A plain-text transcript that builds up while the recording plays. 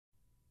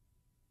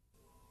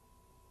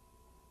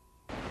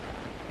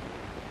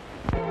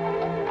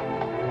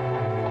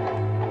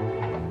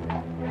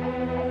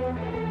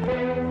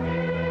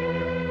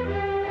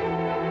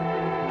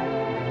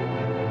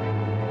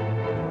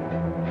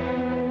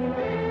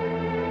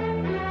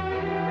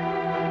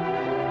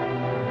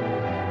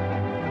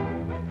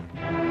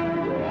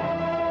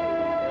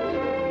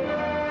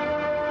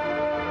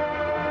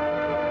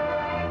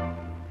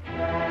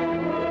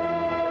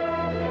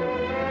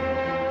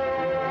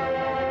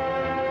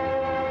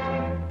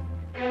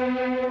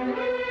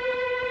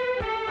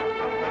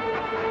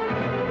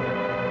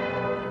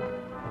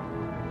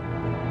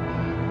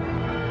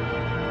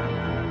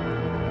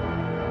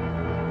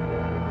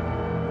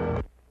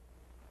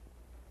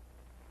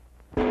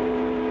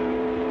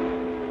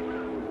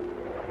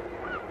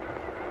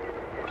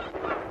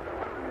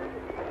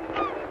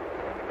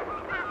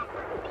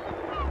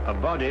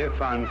body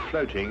found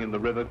floating in the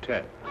River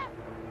Thames.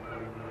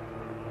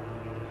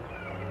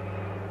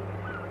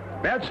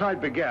 Bad side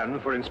began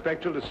for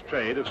Inspector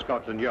Lestrade of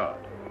Scotland Yard.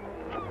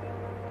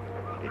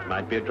 It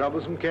might be a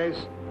troublesome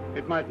case,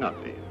 it might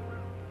not be.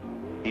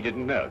 He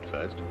didn't know at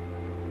first.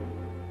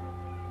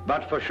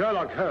 But for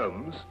Sherlock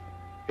Holmes,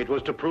 it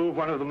was to prove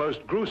one of the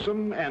most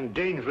gruesome and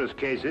dangerous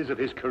cases of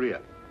his career.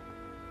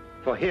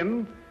 For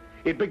him,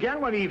 it began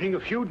one evening a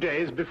few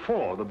days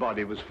before the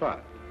body was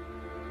found.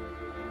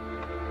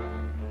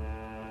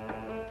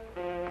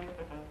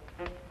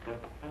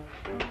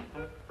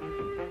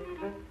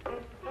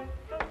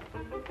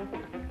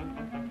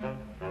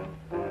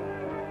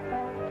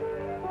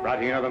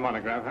 Writing another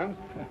monograph, Holmes?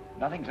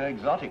 Nothing so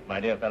exotic, my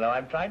dear fellow.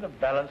 I'm trying to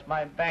balance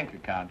my bank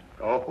account.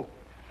 Oh.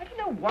 I don't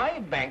know why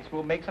banks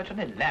will make such an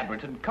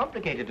elaborate and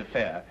complicated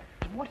affair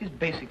of what is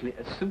basically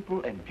a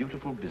simple and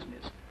beautiful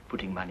business,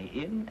 putting money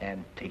in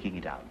and taking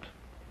it out.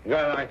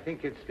 Well, I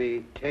think it's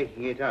the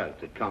taking it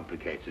out that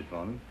complicates it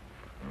for them.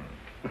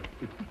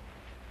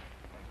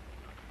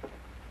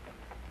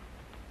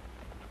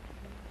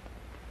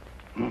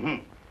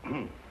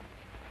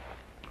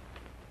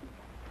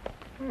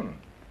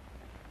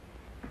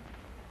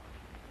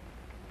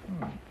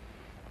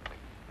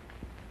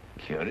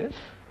 Curious.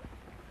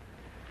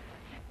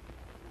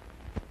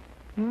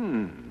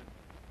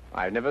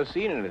 I've never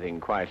seen anything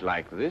quite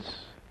like this.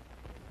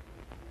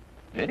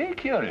 Very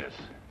curious.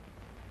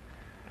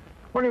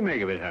 What do you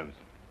make of it, Holmes?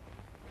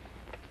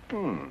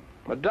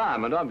 A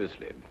diamond,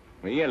 obviously.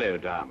 A yellow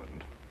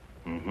diamond.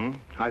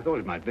 I thought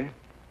it might be.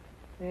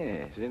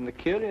 Yes, in the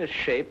curious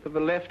shape of a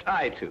left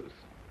eye tooth.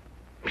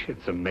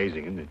 It's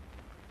amazing, isn't it?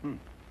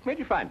 Where'd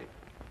you find it?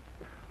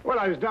 Well,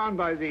 I was down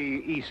by the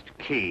East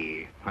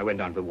Quay. I went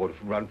down to the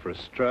waterfront for a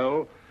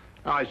stroll.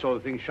 I saw the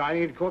thing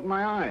shining, it caught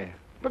my eye.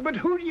 But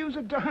who'd use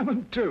a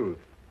diamond tooth?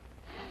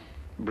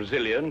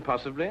 Brazilian,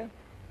 possibly.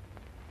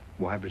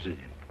 Why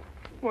Brazilian?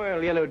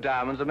 Well, yellow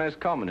diamonds are most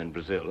common in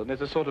Brazil, and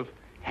there's a sort of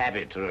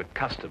habit or a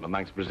custom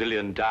amongst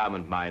Brazilian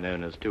diamond mine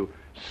owners to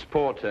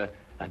sport a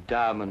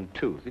diamond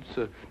tooth. It's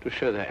to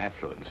show their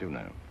affluence, you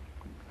know.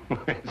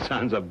 It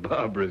sounds a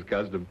barbarous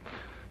custom.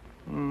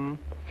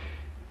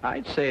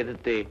 I'd say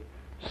that the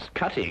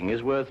cutting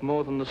is worth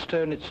more than the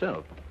stone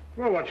itself.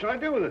 Well, what shall I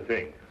do with the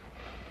thing?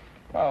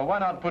 Well, why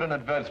not put an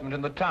advertisement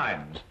in the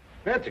Times?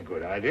 That's a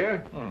good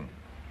idea.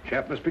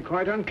 Chap must be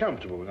quite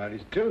uncomfortable without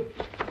his tooth.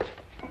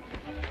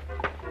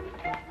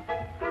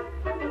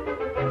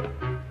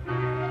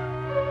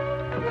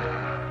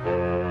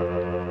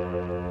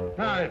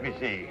 Now, let me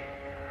see.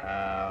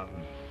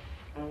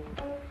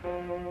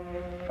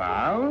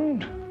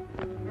 Found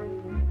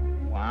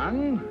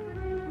one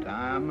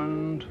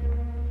diamond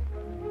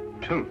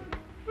tooth.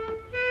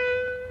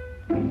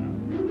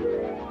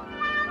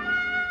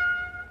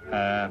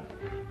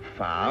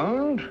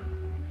 Found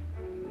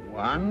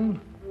one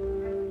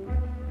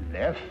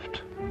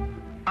left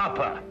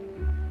upper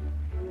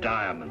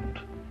diamond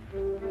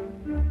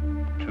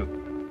tooth.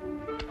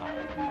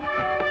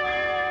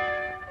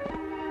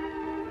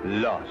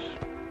 Lost.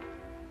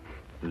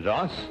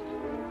 Lost?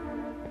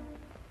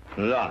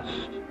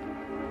 Lost.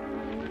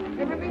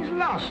 Everything's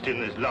lost in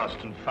this lost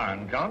and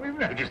found. Can't we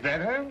notice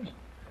that, Holmes?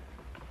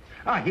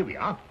 Here we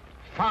are.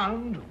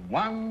 Found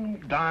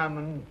one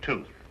diamond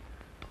tooth.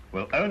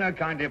 Will owner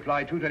kindly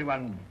apply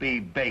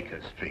 221B Baker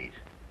Street?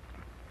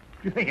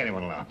 Do you think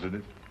anyone will answer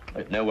this?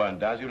 If no one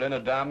does, you'll earn a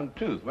diamond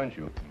tooth, won't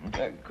you?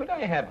 Could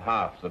I have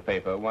half the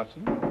paper,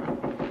 Watson?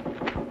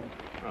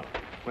 Oh,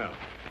 well,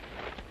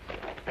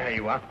 there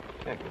you are.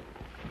 Thank you.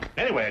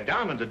 Anyway, a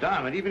diamond's a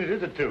diamond, even if it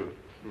is a tooth.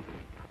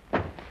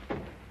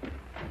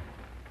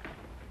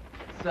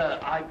 Sir,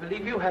 I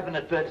believe you have an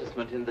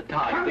advertisement in the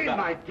Times. Come in,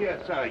 my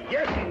dear sir.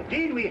 Yes,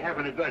 indeed, we have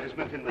an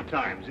advertisement in the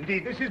Times.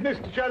 Indeed, this is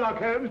Mr. Sherlock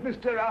Holmes,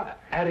 Mr.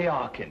 Harry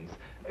Harkins,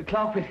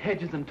 clerk with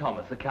Hedges and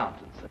Thomas,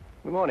 accountants.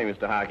 Good morning,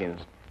 Mr.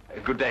 Harkins.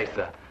 Good day,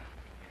 sir.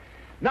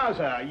 Now,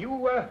 sir,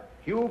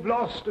 you've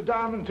lost a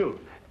diamond tooth.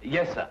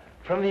 Yes, sir,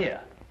 from here.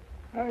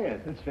 Oh,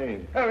 yes, that's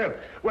strange. Oh,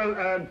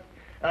 well,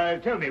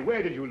 tell me,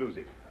 where did you lose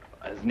it?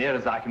 As near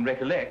as I can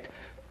recollect,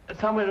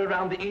 somewhere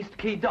around the East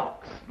Quay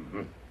docks.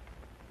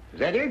 Is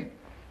that it?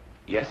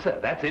 Yes, sir,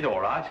 that's it, all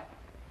right.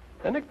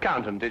 An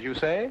accountant, did you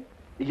say?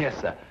 Yes,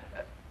 sir.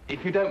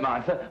 If you don't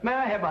mind, sir, may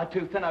I have my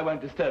tooth, then I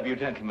won't disturb you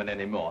gentlemen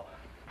anymore.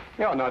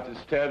 You're not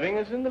disturbing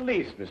us in the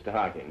least, Mr.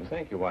 Harkins.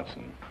 Thank you,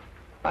 Watson.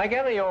 I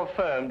gather your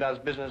firm does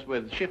business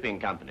with shipping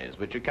companies,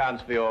 which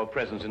accounts for your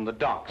presence in the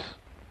docks.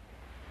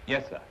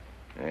 Yes, sir.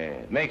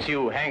 It makes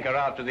you hanker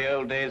after the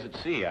old days at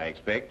sea, I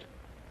expect.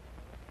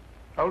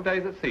 Old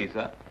days at sea,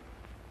 sir?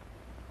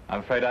 I'm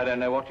afraid I don't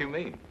know what you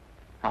mean.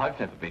 I've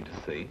never been to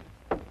sea.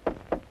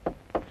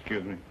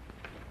 Excuse me.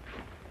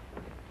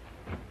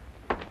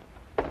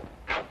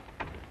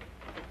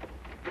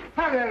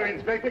 Hello,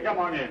 Inspector. Come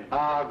on in.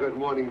 Good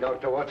morning,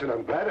 Dr. Watson.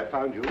 I'm glad I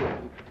found you.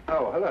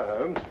 Oh, hello,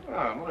 Holmes.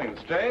 Oh, morning,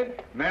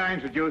 Lestrade. May I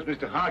introduce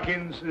Mr.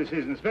 Harkins? This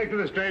is Inspector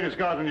Lestrade of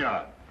Scotland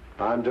Yard.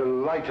 I'm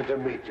delighted to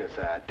meet you,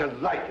 sir.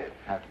 Delighted.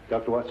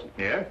 Dr. Watson.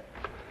 Yes?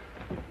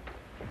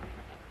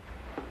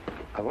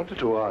 wanted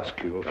to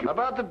ask you if you...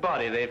 About the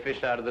body they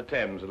fished out of the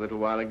Thames a little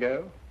while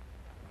ago.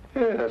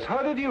 Yes,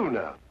 how did you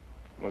know?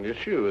 Well, your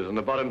shoes and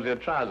the bottoms of your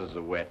trousers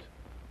are wet.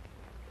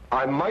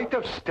 I might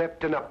have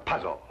stepped in a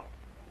puddle.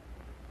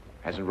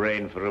 Hasn't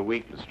rained for a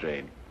week,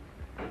 Lestrade.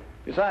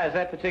 Besides,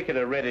 that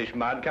particular reddish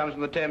mud comes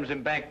from the Thames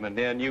embankment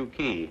near New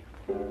Quay.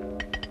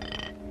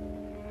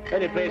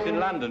 Any place in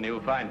London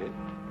you'll find it.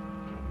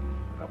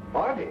 A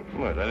body?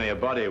 Well, only a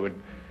body would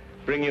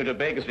bring you to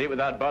Baker Street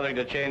without bothering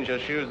to change your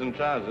shoes and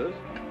trousers.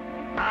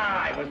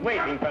 Ah, I was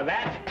waiting for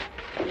that.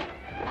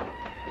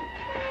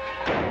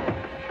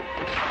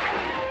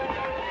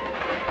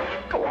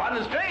 Go on,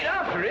 Lestrade,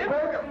 after him.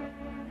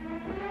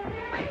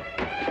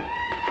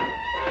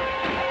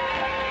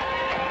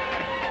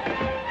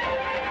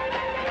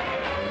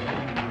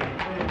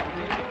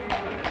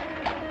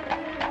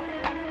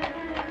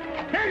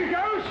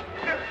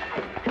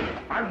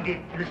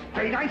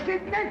 Lestrade, I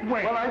said that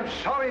way. Well, I'm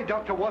sorry,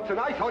 Dr. Watson.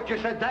 I thought you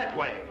said that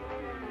way.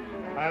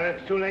 Well,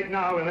 it's too late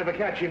now. We'll never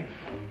catch him.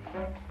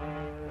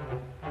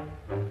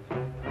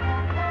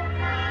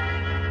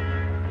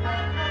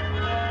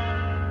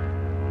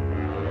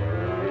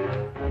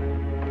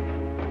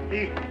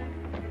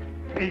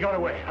 He got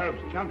away.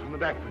 Holmes jumped on the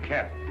back of the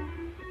cab.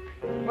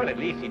 Well, at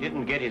least he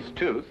didn't get his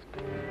tooth.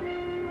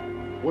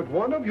 Would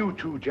one of you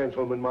two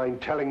gentlemen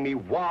mind telling me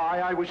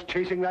why I was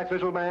chasing that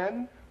little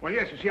man? Well,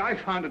 yes, you see, I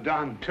found a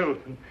diamond tooth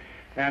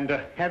and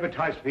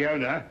advertised for the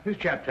owner. This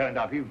chap turned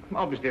up. He's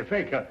obviously a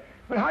faker.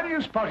 But how do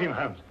you spot him,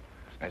 Holmes?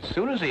 As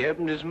soon as he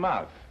opened his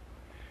mouth.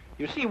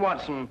 You see,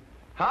 Watson,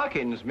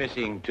 Harkin's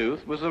missing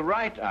tooth was a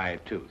right eye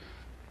tooth,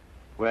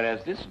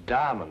 whereas this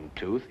diamond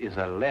tooth is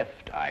a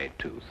left eye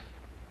tooth.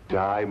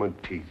 Diamond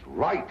teeth,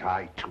 right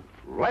eye tooth,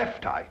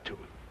 left eye tooth.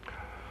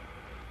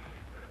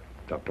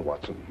 Dr.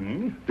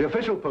 Watson, the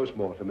official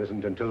post-mortem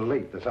isn't until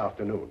late this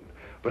afternoon.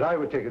 But I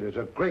would take it as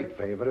a great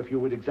favor if you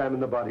would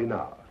examine the body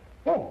now.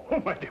 Oh,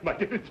 my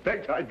dear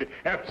Inspector, I'd be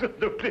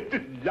absolutely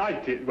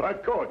delighted. Why,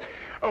 of course.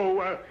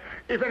 Oh,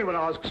 if anyone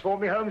asks for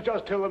me, Holmes,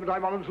 just tell them that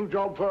I'm on a little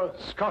job for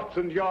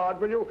Scotland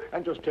Yard, will you?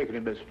 And just take an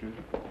investigation.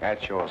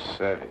 At your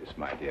service,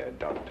 my dear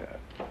doctor.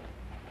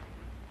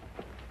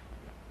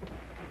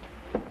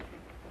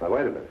 Now,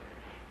 wait a minute.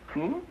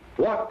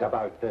 What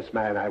about this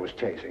man I was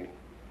chasing?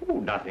 Oh,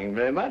 nothing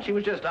very much. He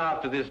was just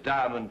after this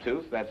diamond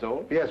tooth, that's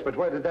all. Yes, but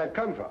where did that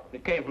come from?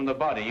 It came from the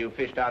body you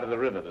fished out of the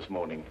river this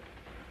morning.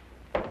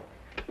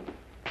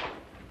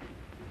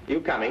 You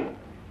coming?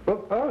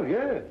 Oh,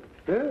 yeah.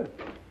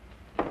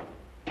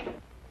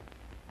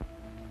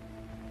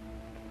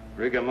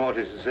 Rigor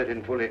mortis is set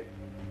in fully.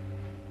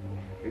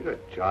 He's a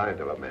giant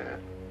of a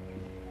man.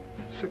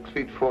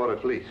 6'4"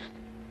 at least.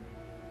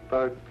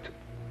 About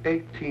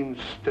 18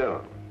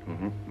 stone.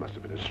 Must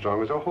have been as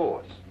strong as a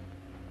horse.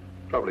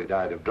 Probably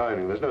died of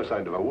drowning. There's no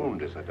sign of a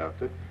wound, is there,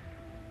 Doctor?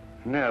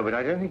 No, but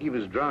I don't think he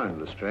was drowned,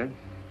 Lestrade.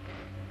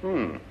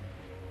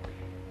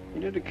 He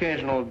did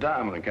occasional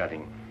diamond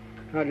cutting.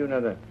 How do you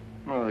know that?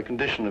 Well, the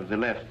condition of the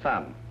left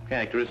thumb,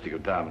 characteristic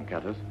of diamond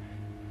cutters.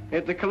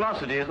 Yet the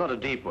callosity is not a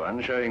deep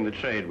one, showing the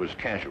trade was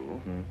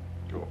casual.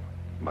 Oh,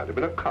 might have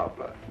been a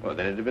cobbler. Well,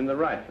 then it'd have been the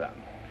right thumb.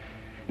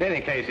 In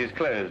any case, his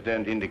clothes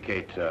don't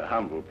indicate a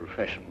humble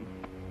profession.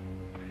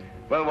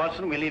 Well,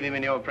 Watson, we leave him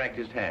in your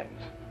practiced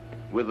hands.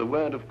 With a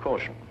word of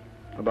caution.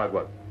 About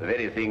what? The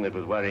very thing that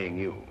was worrying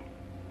you.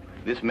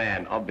 This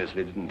man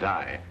obviously didn't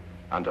die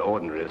under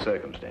ordinary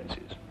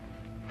circumstances.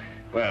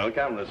 Well,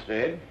 come,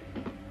 Lestrade.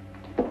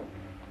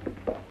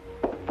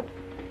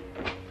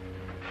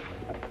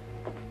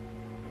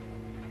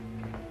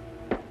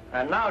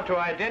 And now to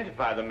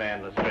identify the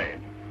man, Lestrade.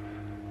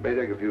 May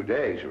take a few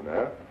days, you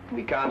know.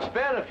 We can't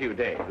spare a few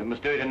days. We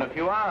must do it in a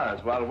few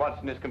hours while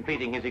Watson is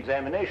completing his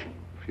examination.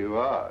 A few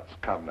hours.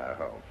 Come now,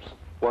 Holmes.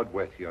 What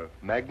with your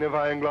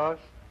magnifying glass?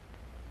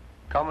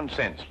 Common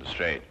sense,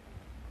 Lestrade.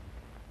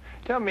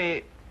 Tell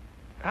me,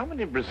 how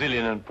many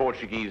Brazilian and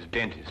Portuguese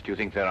dentists do you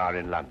think there are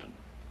in London?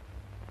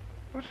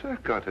 What's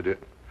that got to do?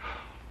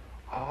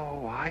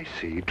 Oh, I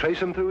see. Trace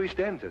him through his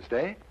dentist,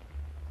 eh?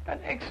 An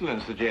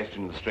excellent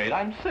suggestion, Lestrade.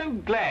 I'm so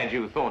glad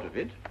you thought of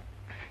it.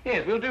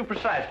 Yes, we'll do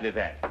precisely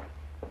that.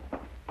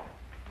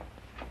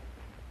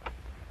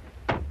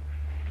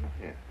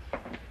 Yes.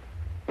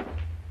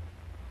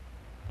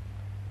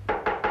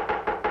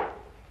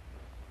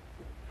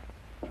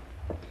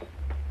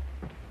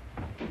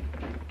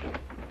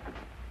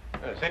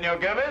 Senor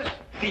Gomez?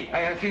 Si, I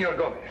am Senor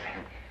Gomez.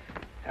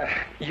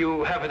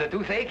 You have the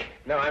toothache?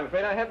 No, I'm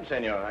afraid I haven't,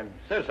 senor. I'm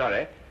so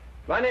sorry.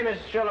 My name is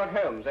Sherlock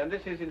Holmes, and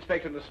this is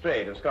Inspector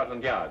Lestrade of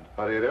Scotland Yard.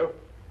 How do you do?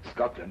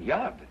 Scotland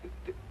Yard?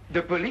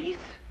 The police?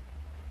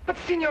 But,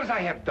 senors, I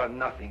have done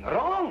nothing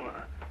wrong.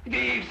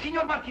 If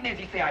Signor Martinez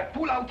say I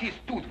pull out his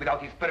tooth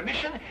without his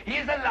permission, he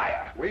is a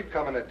liar. We've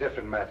come in a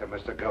different matter,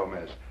 Mr.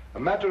 Gomez. A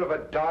matter of a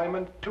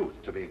diamond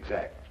tooth, to be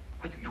exact.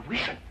 You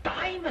wish a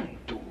diamond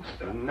tooth?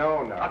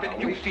 No.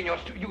 You, senor,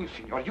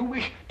 you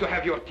wish to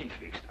have your teeth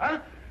fixed, huh?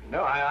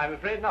 No, I'm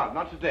afraid not.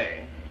 Not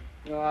today.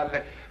 Well,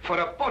 for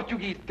a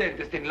Portuguese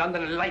dentist in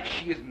London, life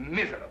she is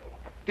miserable.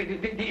 The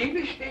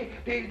English,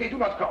 they do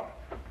not come.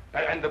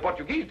 And the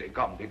Portuguese, they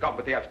come,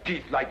 but they have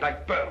teeth like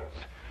pearls.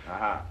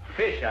 Aha.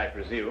 Fish, I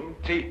presume.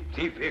 See,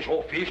 fish.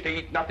 Oh, fish, they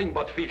eat nothing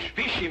but fish.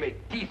 Fish, they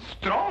make teeth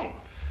strong.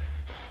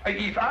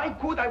 If I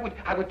could, I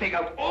would take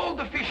out all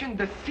the fish in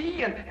the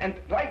sea and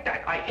like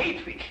that. I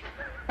hate fish.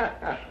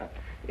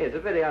 Yes, a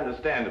very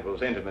understandable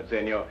sentiment,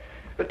 senor.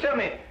 But tell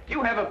me, do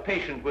you have a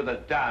patient with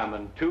a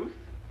diamond tooth?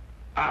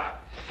 Ah,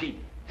 si,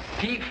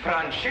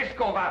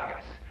 Francesco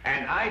Vargas.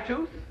 An eye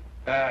tooth?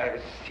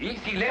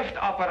 Si, left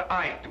upper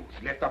eye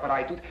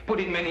tooth. Put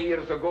in many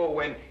years ago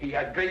when he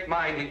had great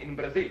mind in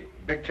Brazil.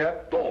 Big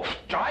chap? Oh,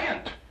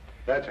 giant.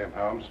 That's him,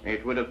 Holmes.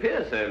 It would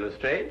appear so,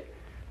 Lestrade.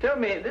 Tell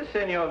me, this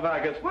Senor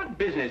Vargas, what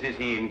business is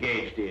he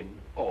engaged in?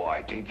 Oh,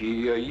 I think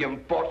he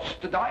imports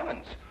the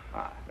diamonds.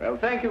 Ah, well,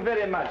 thank you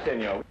very much,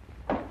 senor.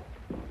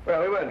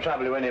 Well, we won't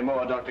trouble you any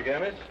more, Dr.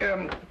 Gomez.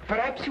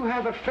 Perhaps you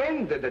have a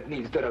friend that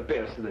needs the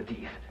repairs to the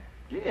teeth.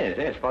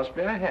 Yes,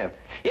 possibly I have.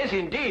 Yes,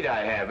 indeed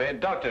I have. A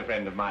doctor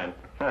friend of mine.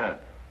 No,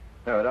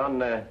 but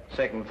on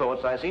second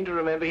thoughts, I seem to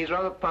remember he's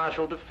rather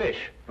partial to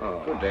fish.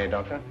 Oh. Good day,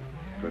 Doctor.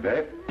 Good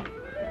day.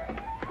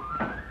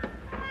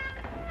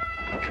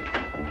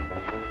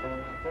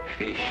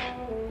 Fish.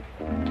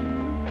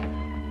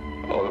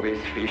 Always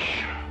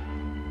fish.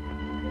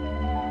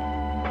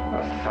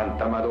 A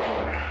Santa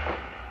Madonna.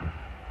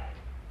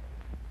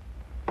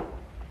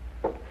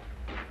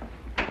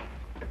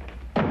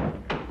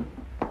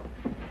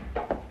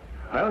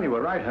 Well, you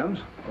were right, Holmes.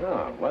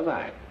 Oh, was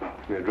I?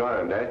 You're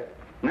drowned, eh?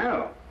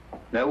 No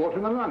water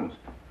in the lungs.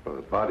 Well,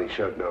 the body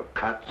showed no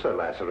cuts or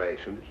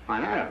lacerations.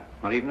 I know,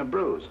 not even a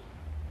bruise.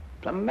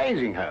 It's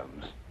amazing,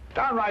 Holmes.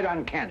 Downright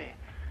uncanny.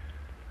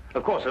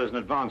 Of course, there was an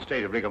advanced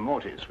state of rigor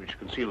mortis, which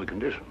concealed the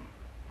condition.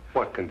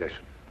 What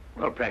condition?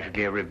 Well,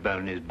 practically every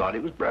bone in his body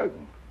was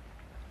broken.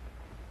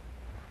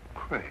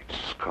 Great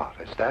Scott,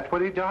 is that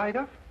what he died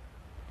of?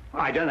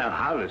 I don't know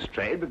how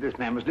Lestrade, but this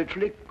man was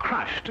literally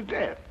crushed to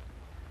death.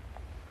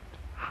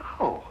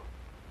 How?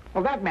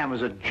 Well, that man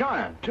was a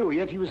giant, too,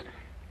 yet he was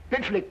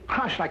literally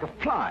crushed like a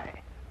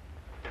fly.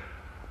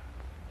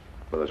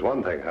 Well, there's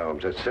one thing,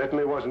 Holmes. It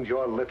certainly wasn't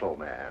your little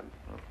man.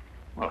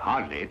 Well,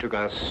 hardly. It took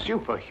a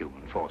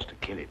superhuman force to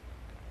kill him.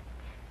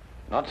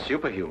 Not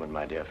superhuman,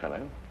 my dear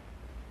fellow.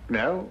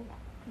 No?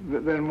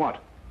 Then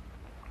what?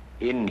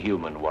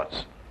 Inhuman,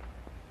 Watson.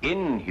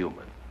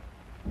 Inhuman.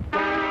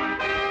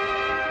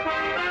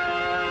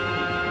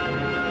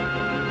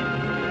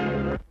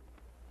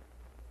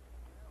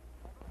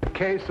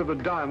 Case of the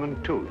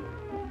diamond tooth.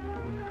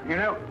 You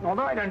know,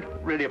 although I don't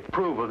really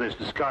approve of this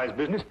disguise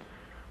business,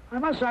 I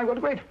must say I've got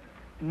a great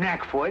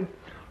knack for it.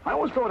 I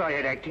always thought I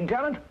had acting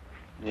talent.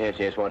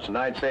 Yes, Watson.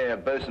 I'd say a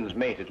bosun's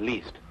mate at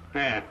least.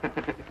 Yeah.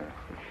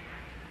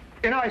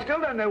 You know, I still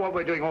don't know what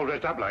we're doing all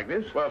dressed up like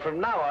this. Well, from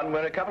now on,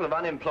 we're a couple of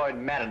unemployed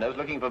mariners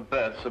looking for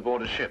berths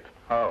aboard a ship.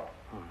 Oh.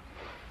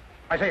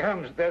 I say,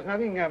 Holmes, there's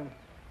nothing,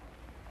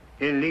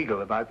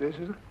 illegal about this,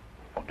 is there?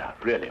 Oh, now,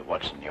 really,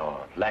 Watson,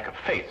 your lack of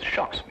faith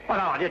shocks me. Oh,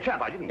 no, dear chap,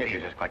 I didn't mean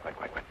Yes, quite.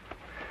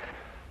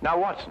 Now,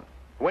 Watson,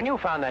 when you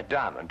found that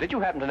diamond, did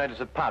you happen to notice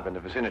a pub in the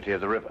vicinity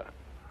of the river?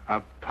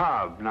 A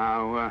pub?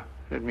 Now,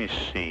 let me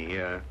see.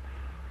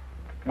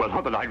 Well,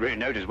 not that I'd really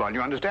noticed one,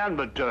 you understand,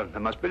 but there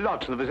must be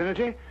lots in the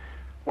vicinity.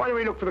 Why don't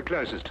we look for the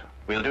closest?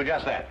 We'll do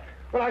just that.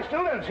 Well, I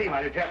still don't see,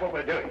 my dear chap, what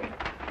we're doing.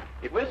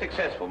 If we're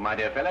successful, my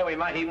dear fellow, we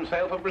might even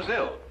sail for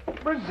Brazil.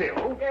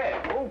 Brazil?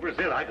 Yeah. Oh,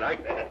 Brazil, I'd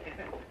like that.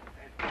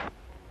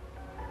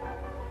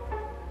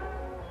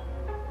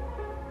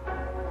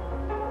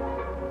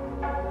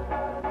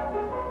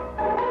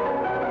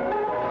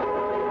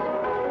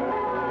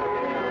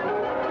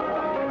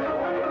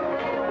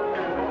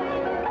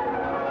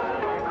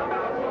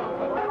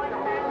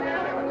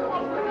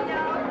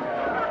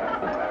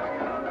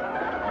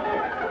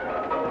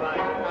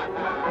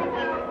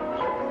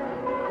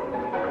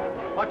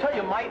 I tell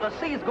you, mate, the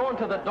sea's going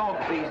to the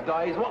dogs these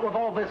days, what with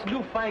all this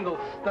newfangled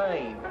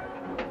steam.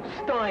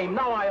 Steam,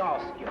 now I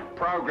ask you.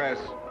 Progress.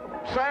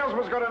 Sales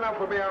was good enough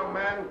for me, old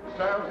man.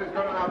 Sales is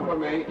good enough for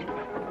me.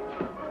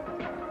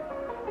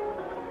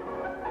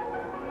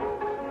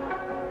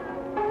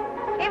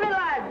 Evening,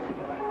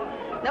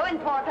 lads. No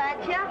import,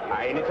 ain't you?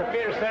 Aye, and it's a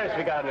fierce thirst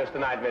we got on us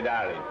tonight, my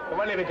darling.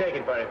 What'll you be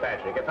taking for it,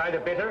 Patrick? A pint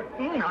of bitter?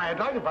 I'd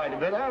like a pint of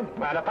bitter.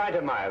 Well, a pint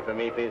of mild for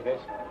me, please,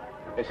 miss.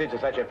 Miss,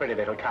 it's such a pretty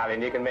little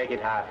Colin, you can make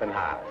it half and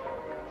half.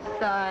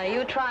 So,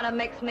 you trying to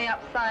mix me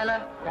up,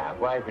 sailor? Now,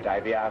 why would I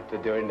be after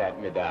doing that,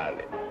 my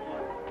darling?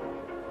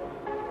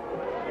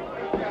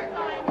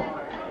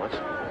 What's...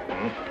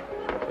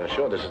 You're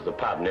sure this is the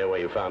pub near where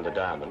you found the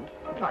diamond?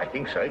 I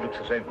think so. It looks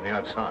the same from the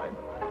outside.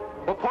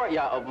 What part you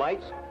out of,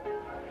 mates?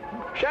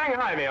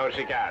 Shanghai, me old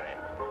shikari.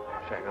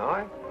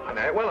 Shanghai? I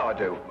know it well, I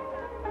do.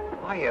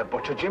 I hear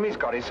Butcher Jimmy's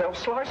got himself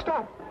sliced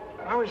up.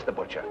 How is the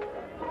butcher?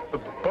 The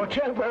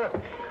butcher?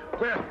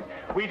 Well,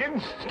 we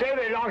didn't stay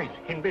very long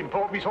in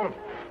port. We sort of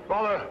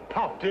rather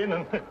popped in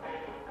and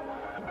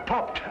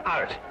popped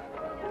out.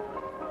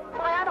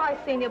 Why, had I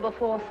seen you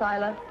before,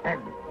 sailor?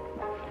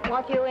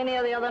 Weren't you in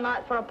here the other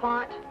night for a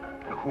pint?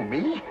 Who,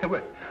 me?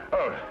 Oh,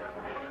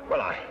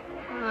 I...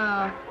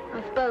 Oh,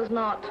 I suppose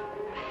not.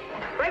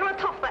 Regular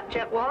tough, that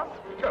gent was.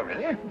 Oh,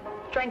 really?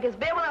 Drank his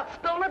beer without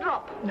spilling a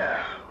drop.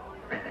 No.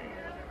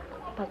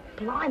 But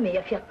blimey,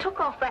 if you took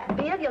off that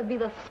beard, you'd be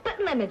the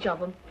spitting image of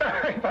him.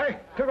 If I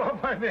took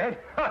off my beard,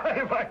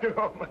 if I took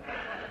off my...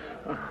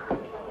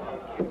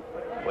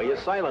 What are you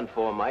sailing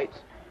for, mates?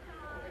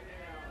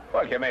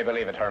 Well, you may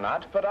believe it or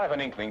not, but I've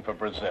an inkling for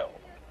Brazil.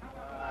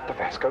 The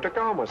Vasco da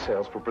Gama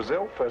sails for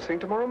Brazil first thing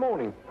tomorrow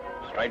morning.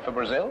 Straight for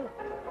Brazil?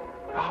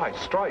 Aye,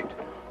 straight.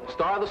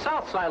 Star of the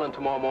South sailing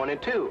tomorrow morning,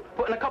 too.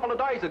 Put in a couple of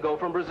days ago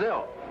from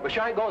Brazil. But she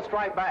ain't going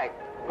straight back.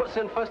 Puts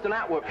in first in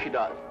Antwerp, she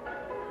does.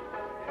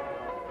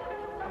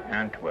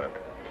 Antwerp.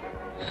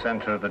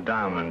 Center of the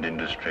diamond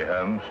industry,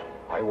 Holmes.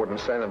 I wouldn't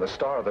sail in the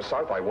Star of the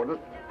South, I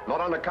wouldn't.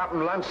 Not under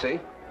Captain Lancy.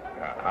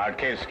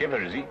 Hard-case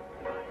skipper, is he?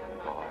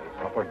 Oh,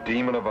 proper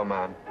demon of a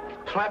man.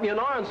 Slap you in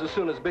irons as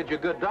soon as bid you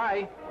good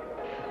day.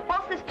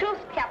 What's this tooth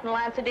Captain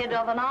Lancer did the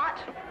other night?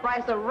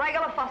 Raised a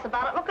regular fuss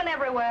about it, looking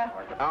everywhere.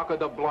 How could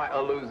the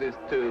blighter lose his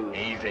tooth?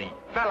 Easy.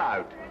 Fell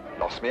out.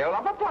 Lost me a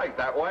rubber plate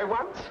that way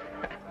once.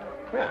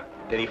 Yeah.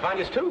 Did he find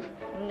his tooth?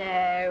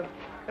 No,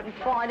 couldn't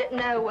find it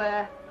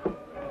nowhere.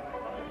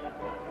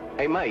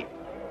 Hey, mate.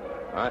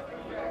 What?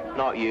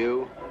 Not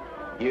you.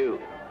 You.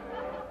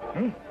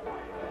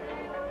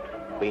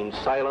 Been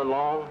sailing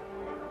long?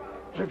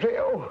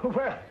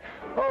 Oh,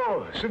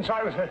 well, since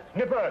I was a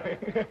nipper,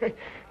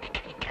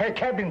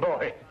 cabin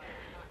boy.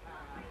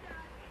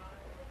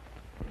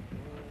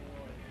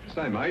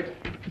 Say, mate.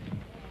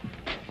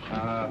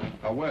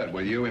 A word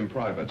with you in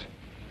private.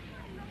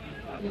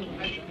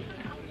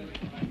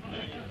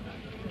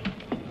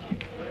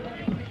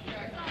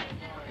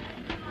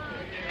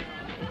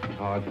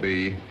 I'd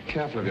be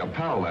careful of your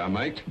pal there,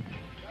 mate.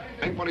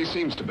 Ain't what he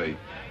seems to be.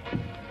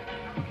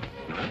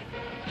 No?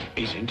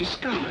 He's in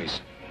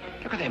disguise.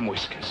 Look at them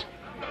whiskers.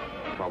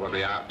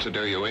 Probably out to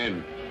do you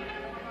in.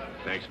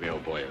 Thanks, me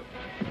old boy.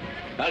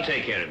 I'll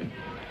take care of him.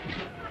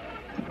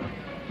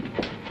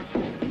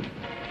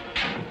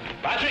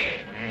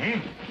 Patrick!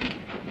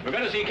 We're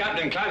going to see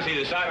Captain Clancy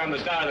decide on the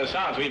Star of the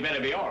South. We'd better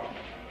be off.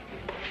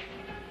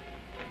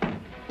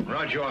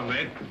 Right you are,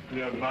 mate.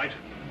 Yeah, mate.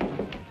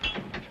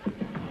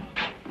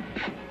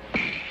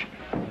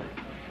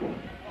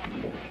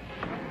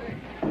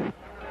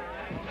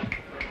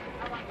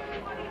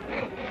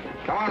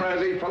 Come on,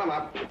 Rosie, fill him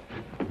up.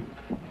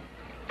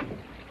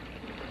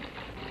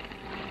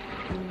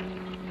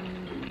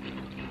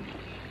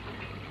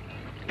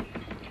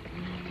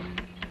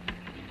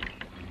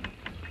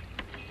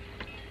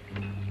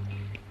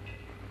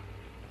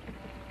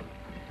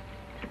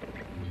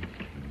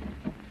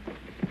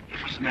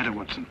 What's the matter,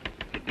 Watson?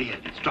 The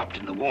beard, it's dropped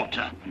in the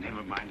water.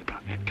 Never mind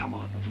about that, come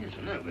on. Yes,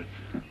 I know, but...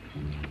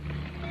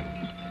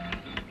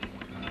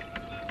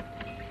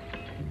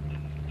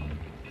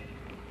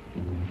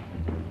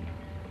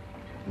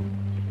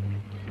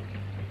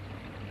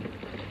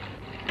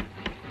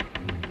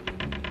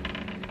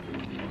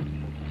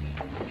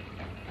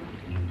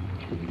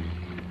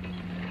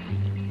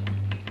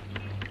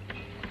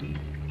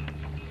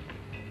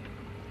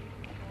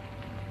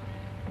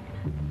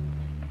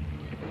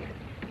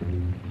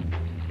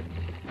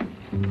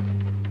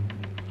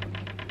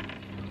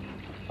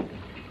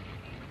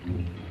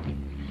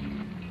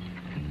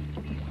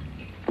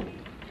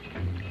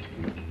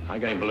 I'm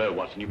going below,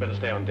 Watson. You better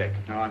stay on deck.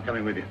 No, I'm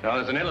coming with you. Now,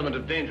 there's an element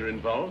of danger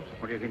involved.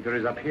 What do you think there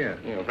is up here?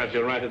 Yeah, perhaps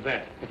you're right at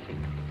that.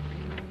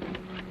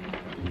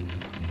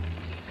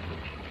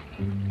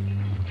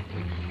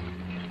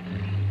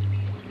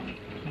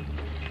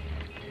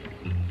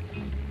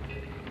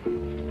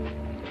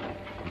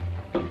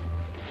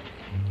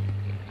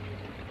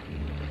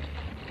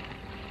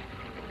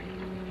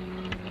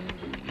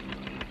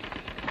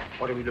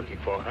 What are we looking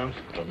for, Holmes?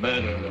 The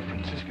murder of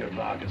Francisco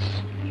Vagos.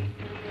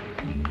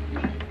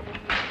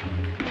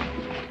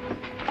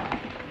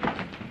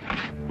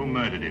 Who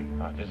murdered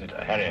him? Our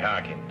visitor, Harry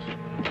Harkins.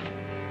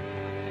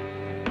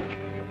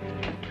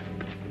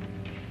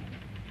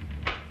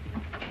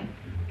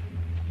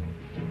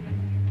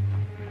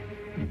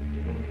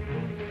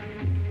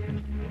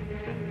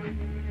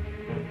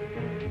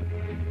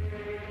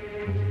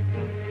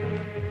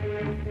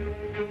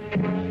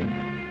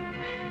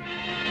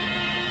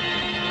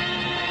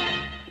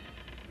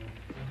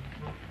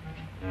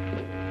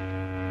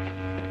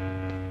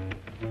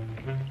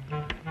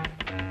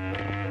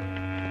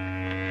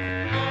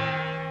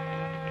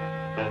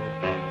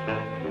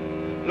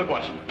 Look,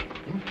 Watson.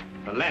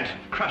 A lantern,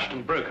 crushed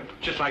and broken,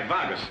 just like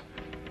Vagos.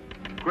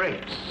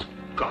 Great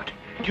Scott.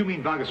 Do you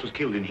mean Vagos was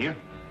killed in here?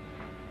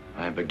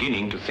 I'm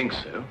beginning to think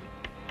so.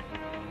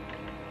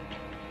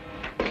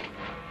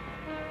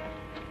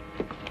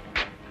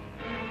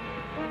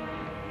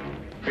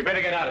 We'd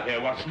better get out of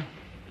here, Watson.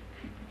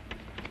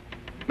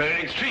 We're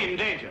in extreme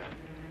danger.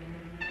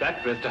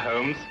 That, Mr.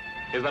 Holmes,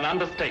 is an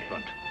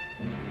understatement.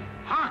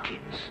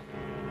 Harkins?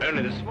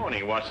 Only this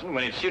morning, Watson,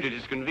 when it suited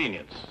his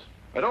convenience.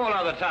 At all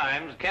other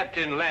times,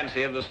 Captain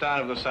Lancy of the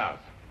Star of the South.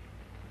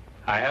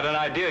 I had an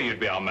idea you'd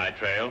be on my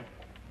trail.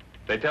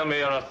 They tell me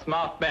you're a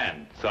smart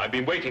man, so I've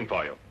been waiting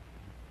for you.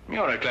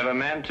 You're a clever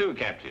man too,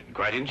 Captain.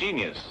 Quite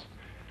ingenious.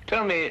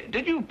 Tell me,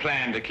 did you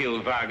plan to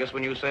kill Vagos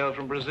when you sailed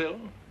from Brazil?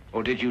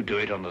 Or did you do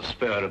it on the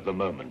spur of the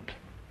moment?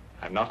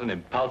 I'm not an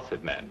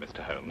impulsive man, Mr.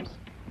 Holmes.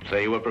 So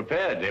you were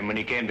prepared then when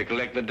he came to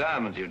collect the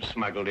diamonds you'd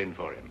smuggled in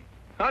for him.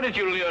 How did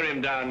you lure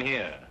him down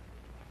here?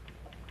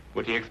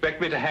 Would he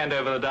expect me to hand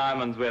over the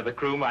diamonds where the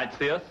crew might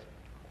see us?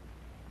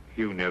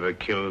 You never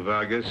killed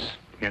Vagos.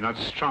 You're not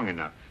strong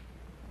enough.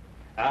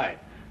 Aye,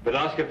 but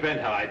ask a friend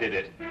how I did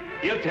it.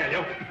 He'll tell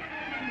you.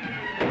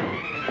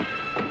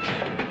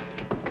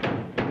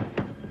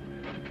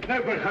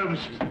 No good, Holmes.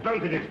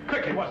 Bolted it.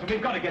 Quickly, Watson,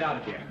 we've got to get out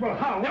of here. Well,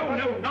 how?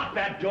 No, not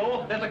that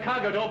door. There's a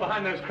cargo door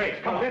behind those crates.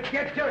 Come on. Let's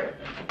get to it.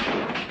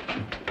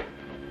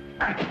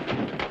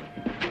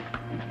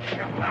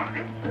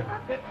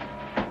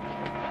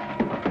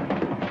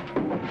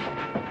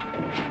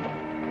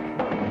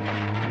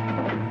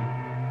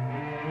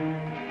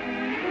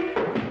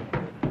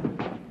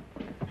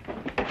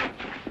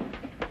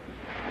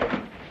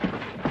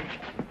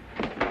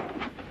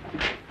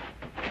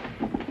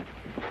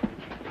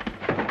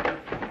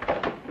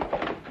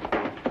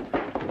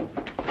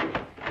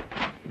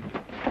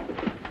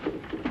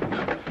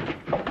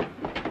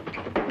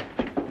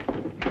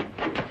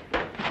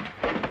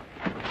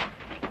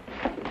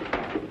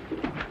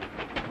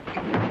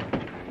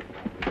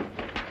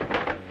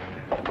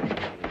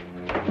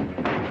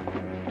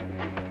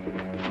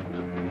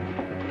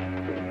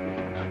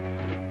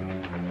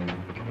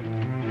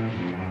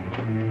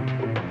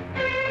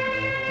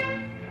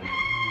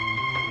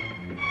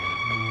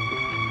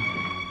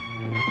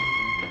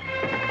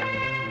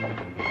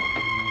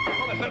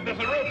 There's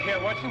a rope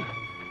here, Watson.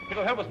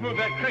 It'll help us move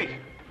that crate.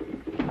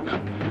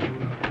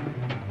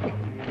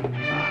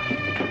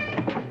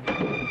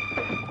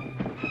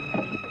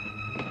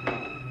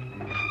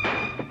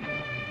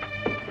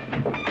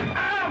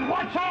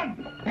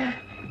 Watson!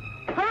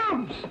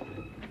 Holmes!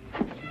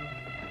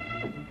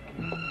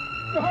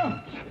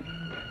 Holmes!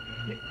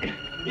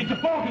 It's a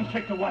boa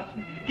constrictor,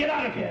 Watson. Get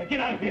out of here. Get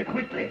out of here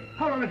quickly.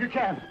 Hold on if you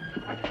can.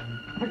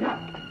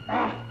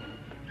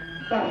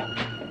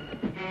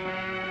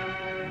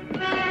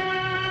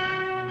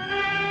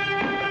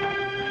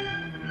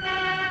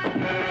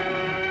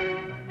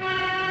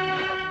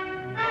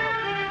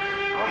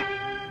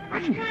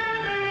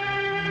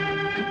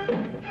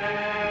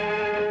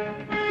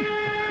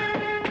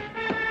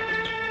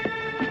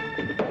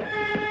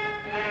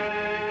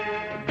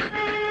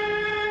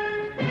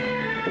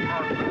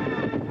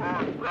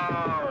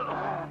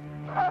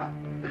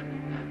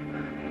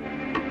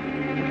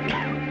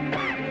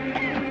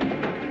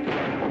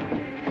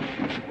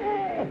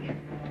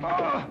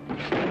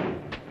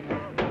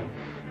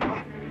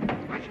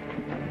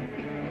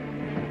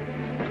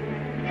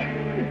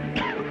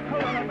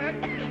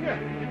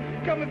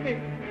 Come with me.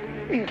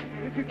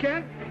 If you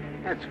can.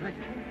 That's right.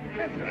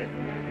 That's right.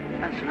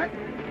 That's right.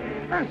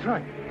 That's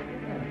right.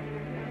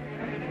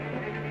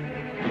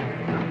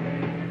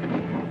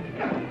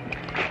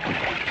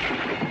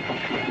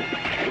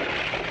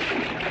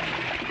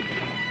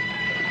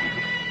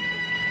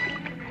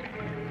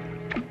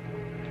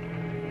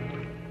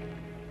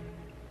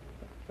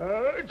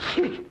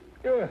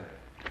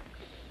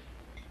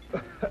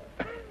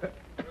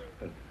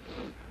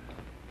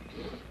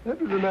 That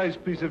was a nice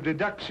piece of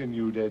deduction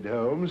you did,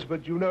 Holmes,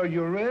 but you know,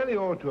 you really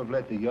ought to have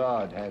let the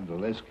yard handle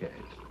this case.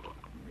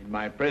 In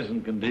my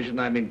present condition,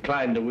 I'm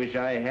inclined to wish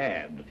I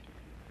had.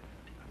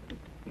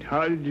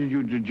 How did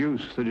you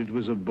deduce that it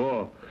was a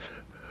boa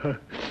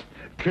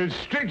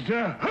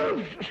constrictor?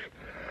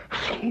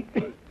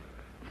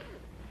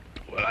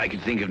 Well, I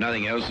could think of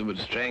nothing else that would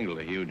strangle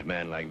a huge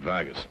man like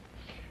Vagos.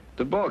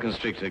 The boa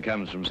constrictor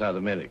comes from South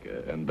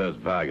America, and both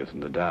Vagos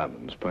and the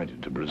diamonds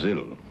pointed to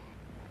Brazil.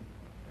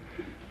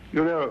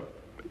 You know,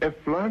 if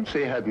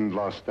Lancy hadn't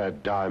lost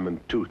that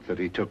diamond tooth that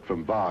he took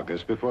from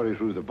Vagos before he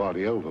threw the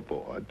body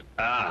overboard...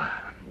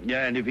 Ah,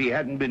 yeah, and if he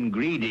hadn't been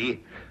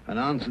greedy and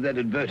answered that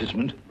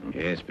advertisement...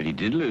 Yes, but he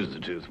did lose the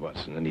tooth,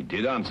 Watson, and he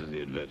did answer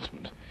the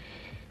advertisement.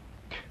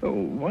 Oh,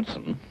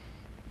 Watson.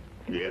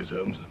 Yes,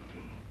 Holmes.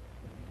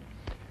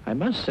 I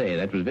must say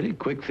that was very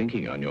quick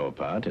thinking on your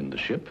part in the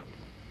ship.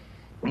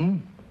 Hmm?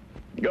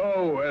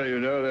 Oh, well, you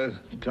know, there's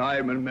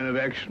time and men of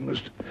action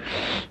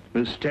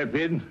must step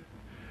in.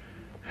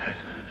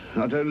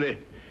 Not only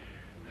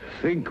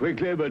think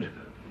quickly, but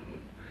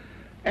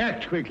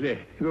act quickly.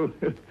 You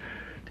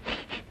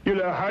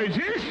know how it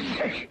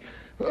is?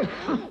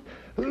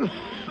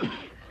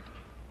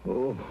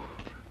 Oh.